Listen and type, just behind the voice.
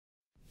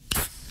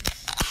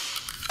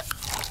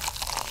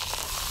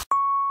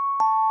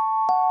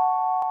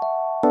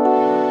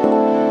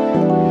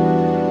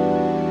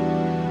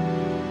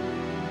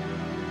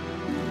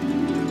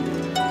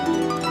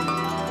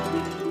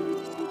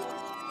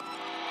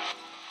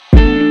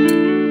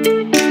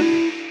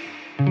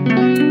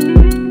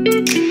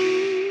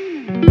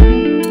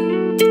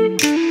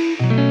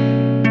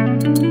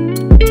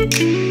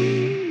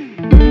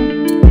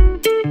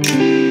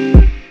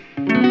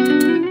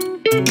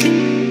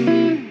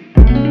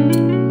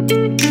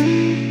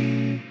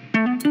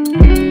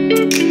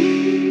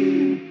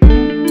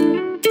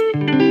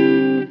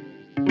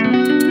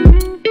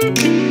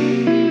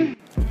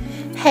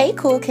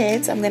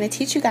kids, I'm going to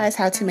teach you guys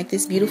how to make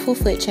this beautiful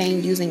foot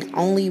chain using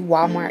only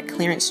Walmart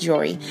clearance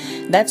jewelry.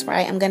 That's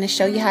right, I'm going to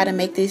show you how to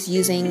make this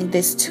using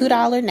this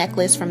 $2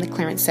 necklace from the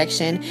clearance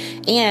section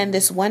and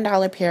this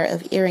 $1 pair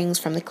of earrings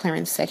from the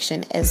clearance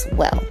section as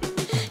well.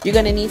 You're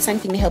going to need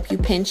something to help you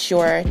pinch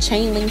your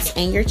chain links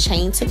and your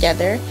chain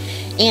together.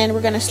 And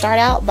we're going to start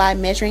out by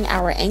measuring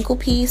our ankle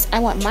piece. I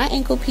want my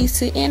ankle piece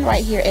to end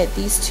right here at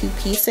these two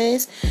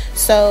pieces.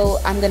 So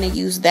I'm going to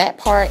use that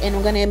part, and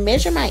I'm going to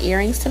measure my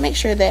earrings to make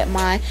sure that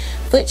my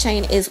foot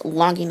chain is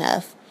long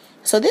enough.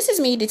 So this is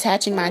me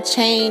detaching my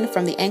chain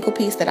from the ankle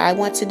piece that I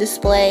want to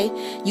display.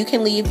 You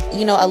can leave,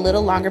 a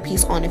little longer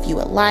piece on if you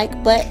would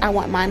like, but I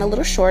want mine a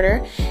little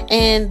shorter.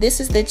 And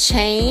this is the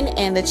chain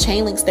and the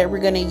chain links that we're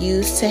going to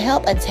use to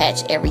help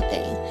attach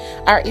everything.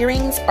 Our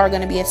earrings are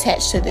going to be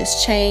attached to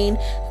this chain.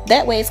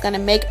 That way it's going to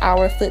make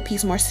our foot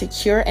piece more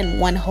secure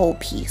and one whole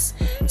piece.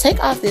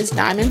 Take off this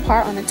diamond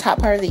part on the top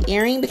part of the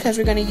earring because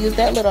we're going to use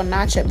that little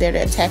notch up there to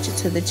attach it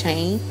to the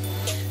chain.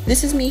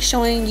 This is me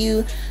showing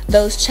you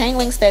those chain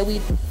links that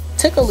we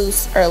took a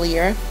loose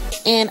earlier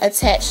and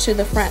attached to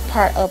the front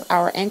part of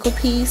our ankle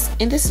piece,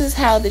 and this is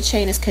how the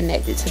chain is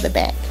connected to the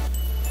back.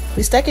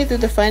 We stuck it through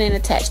the front and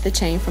attached the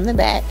chain from the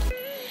back,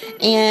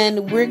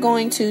 and we're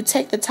going to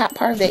take the top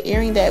part of the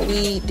earring that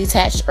we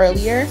detached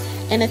earlier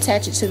and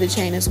attach it to the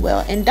chain as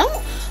well. And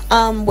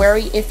don't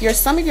worry if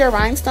some of your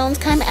rhinestones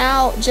come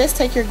out, just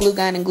take your glue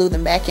gun and glue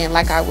them back in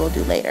like I will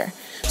do later.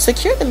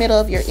 Secure the middle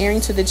of your earring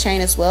to the chain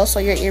as well so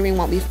your earring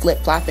won't be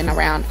flip-flopping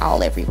around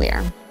all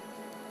everywhere.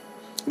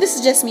 This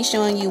is just me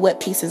showing you what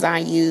pieces I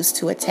use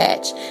to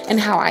attach and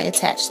how I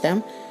attach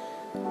them.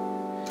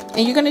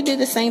 And you're going to do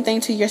the same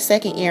thing to your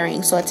second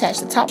earring. So attach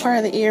the top part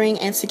of the earring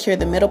and secure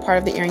the middle part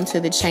of the earring to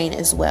the chain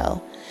as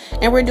well.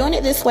 And we're doing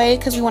it this way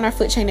because we want our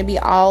foot chain to be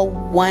all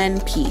one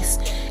piece.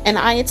 And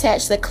I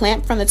attach the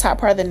clamp from the top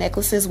part of the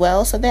necklace as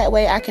well, so that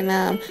way I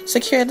can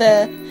secure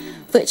the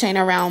foot chain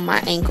around my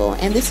ankle.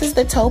 And this is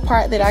the toe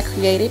part that I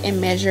created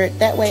and measured.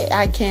 That way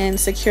I can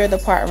secure the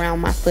part around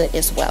my foot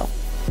as well.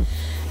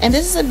 And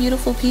this is a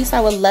beautiful piece.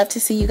 I would love to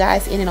see you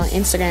guys in it on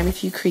Instagram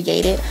if you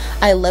create it.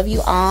 I love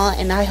you all,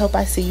 and I hope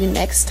I see you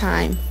next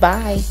time.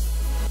 Bye.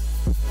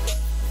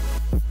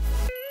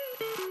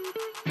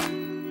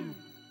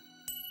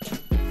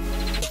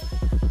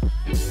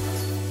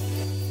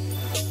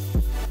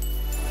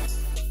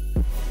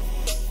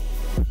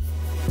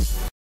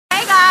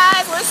 Hey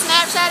guys, we're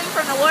Snapchatting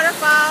from the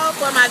waterfall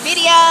for my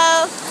video.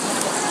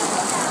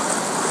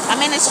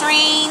 I'm in the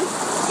stream.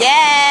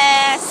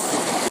 Yes.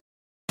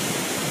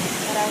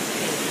 That was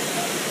good.